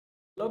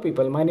Hello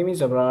people, my name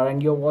is Abrar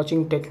and you're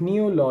watching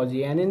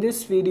Technology, and in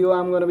this video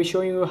I'm going to be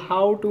showing you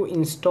how to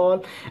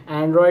install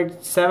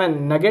Android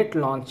 7 Nougat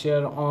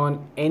launcher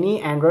on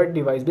any Android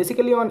device,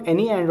 basically on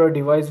any Android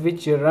device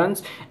which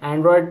runs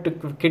Android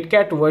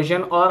KitKat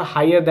version or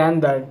higher than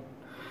that.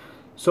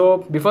 So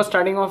before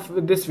starting off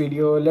with this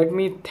video, let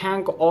me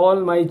thank all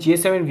my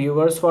J7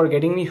 viewers for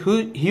getting me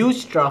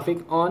huge traffic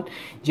on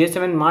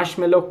J7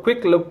 Marshmallow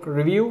quick look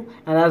review,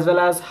 and as well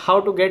as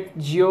how to get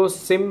Geo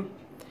SIM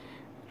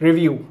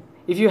review.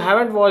 If you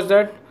haven't watched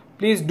that,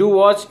 please do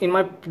watch in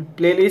my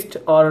playlist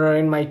or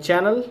in my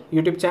channel,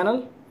 YouTube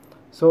channel.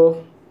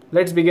 So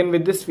let's begin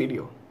with this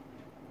video.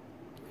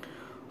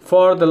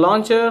 For the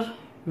launcher,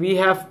 we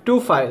have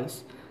two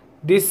files.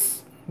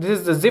 This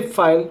is the zip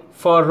file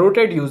for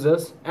rooted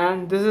users,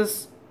 and this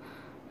is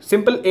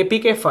simple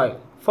APK file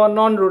for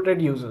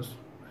non-rooted users.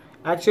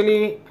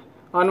 Actually,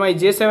 on my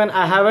J7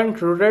 I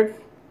haven't rooted,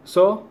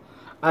 so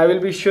I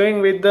will be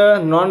showing with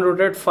the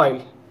non-rooted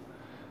file.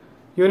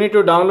 You need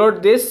to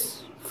download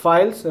these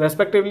files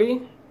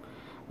respectively,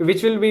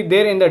 which will be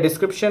there in the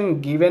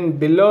description given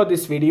below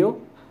this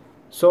video.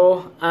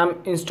 So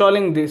I'm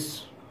installing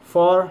this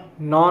for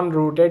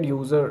non-rooted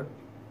user.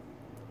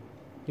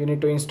 You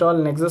need to install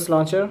Nexus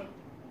launcher.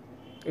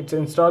 It's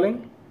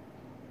installing.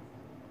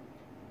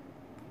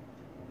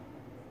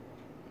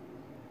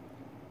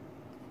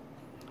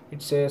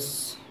 It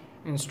says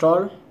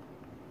install,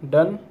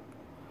 done.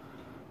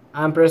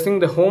 I'm pressing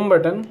the home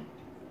button.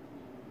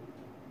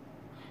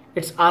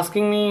 It's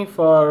asking me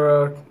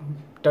for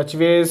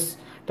TouchWiz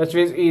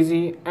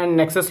Easy and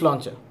Nexus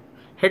launcher.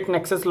 Hit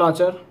Nexus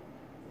launcher.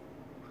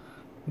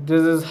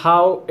 This is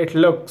how it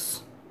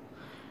looks.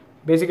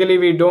 Basically,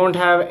 we don't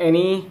have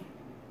any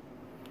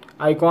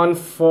icon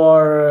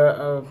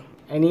for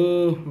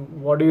any,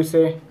 what do you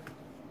say,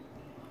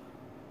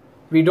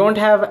 we don't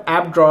have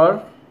app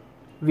drawer.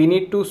 We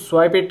need to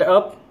swipe it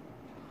up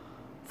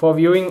for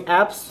viewing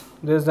apps.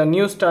 This is the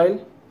new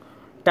style.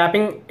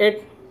 Tapping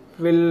it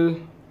will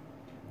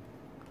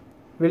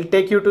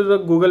take you to the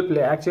Google Play.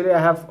 Actually, I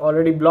have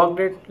already blocked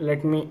it.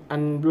 Let me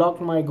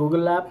unblock my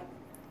Google app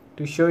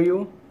to show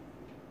you.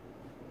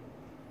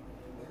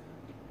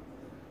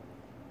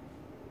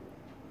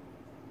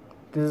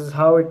 This is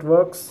how it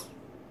works.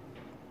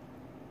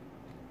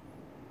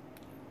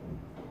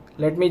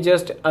 Let me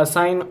just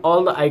assign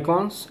all the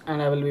icons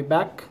and I will be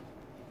back.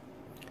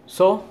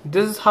 So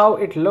this is how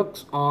it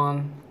looks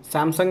on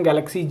Samsung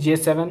Galaxy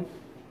J7.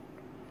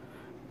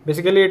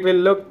 Basically, it will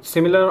look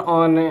similar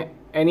on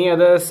any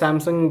other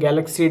Samsung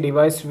Galaxy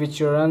device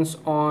which runs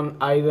on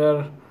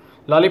either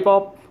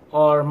Lollipop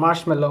or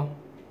Marshmallow.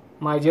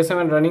 My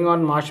J7 running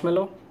on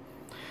Marshmallow.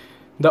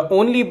 The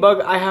only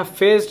bug I have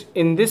faced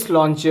in this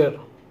launcher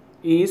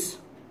is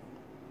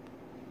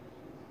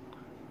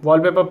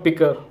wallpaper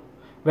picker.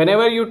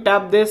 Whenever you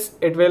tap this,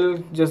 it will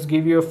just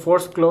give you a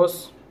force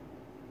close.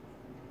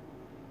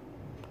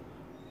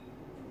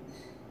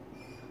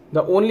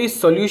 The only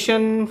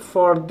solution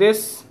for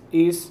this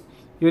is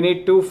you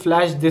need to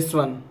flash this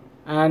one,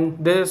 and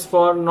this is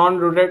for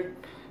non-rooted,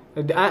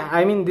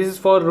 I mean this is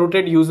for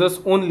rooted users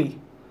only.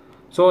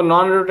 So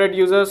non-rooted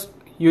users,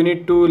 you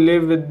need to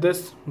live with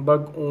this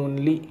bug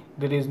only.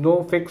 There is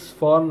no fix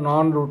for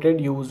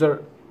non-rooted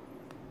user.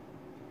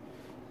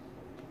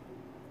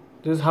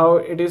 This is how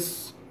it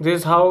is.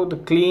 This is how the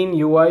clean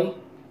UI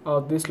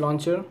of this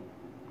launcher.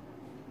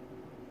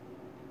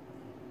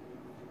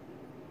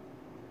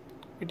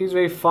 It is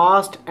very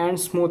fast and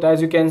smooth,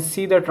 as you can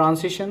see the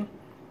transition.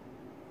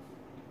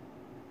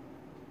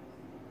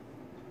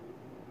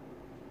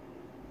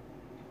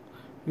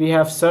 We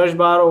have search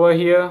bar over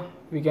here.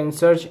 We can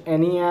search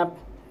any app.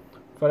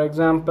 For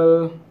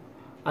example,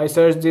 I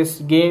search this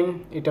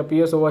game, it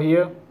appears over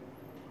here.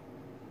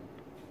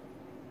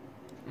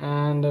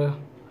 And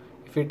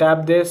if we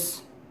tap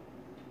this,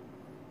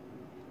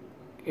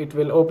 it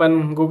will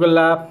open Google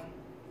app,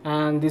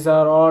 and these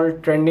are all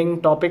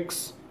trending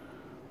topics.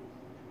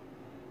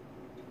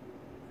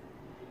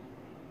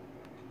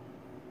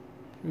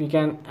 We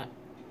can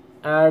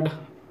add,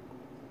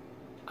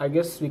 I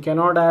guess we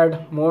cannot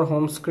add more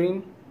home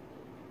screen.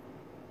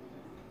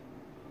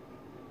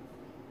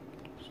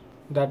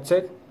 That's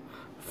it.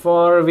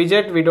 For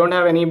widget, we don't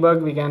have any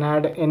bug. We can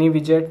add any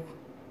widget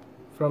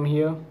from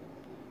here.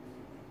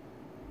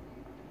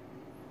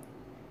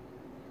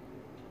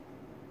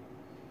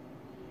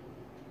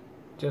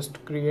 Just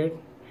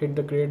hit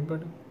the create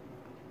button.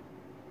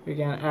 We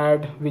can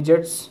add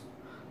widgets.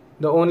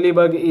 The only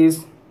bug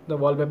is the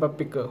wallpaper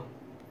picker.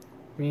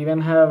 We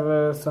even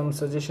have some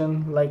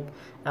suggestion like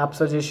app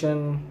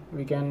suggestion.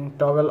 We can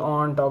toggle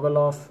on, toggle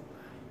off.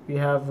 We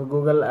have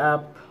Google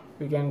app.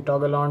 We can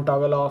toggle on,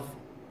 toggle off.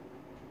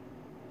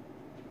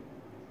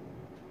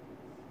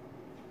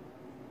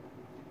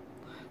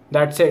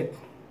 That's it.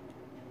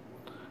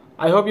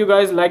 I hope you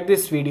guys like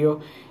this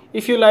video.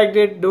 If you liked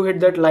it, do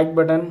hit that like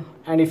button,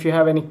 and if you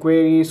have any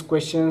queries,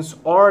 questions,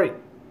 or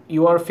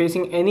you are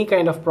facing any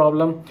kind of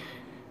problem,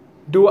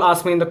 do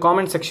ask me in the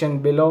comment section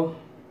below.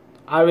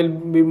 I will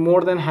be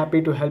more than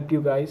happy to help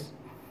you guys.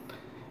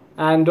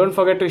 And don't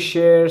forget to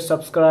share,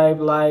 subscribe,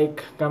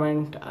 like,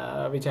 comment,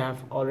 which I have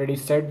already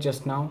said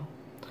just now.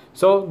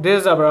 So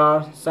this is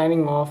Abrar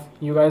signing off.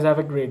 You guys have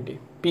a great day.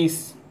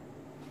 Peace.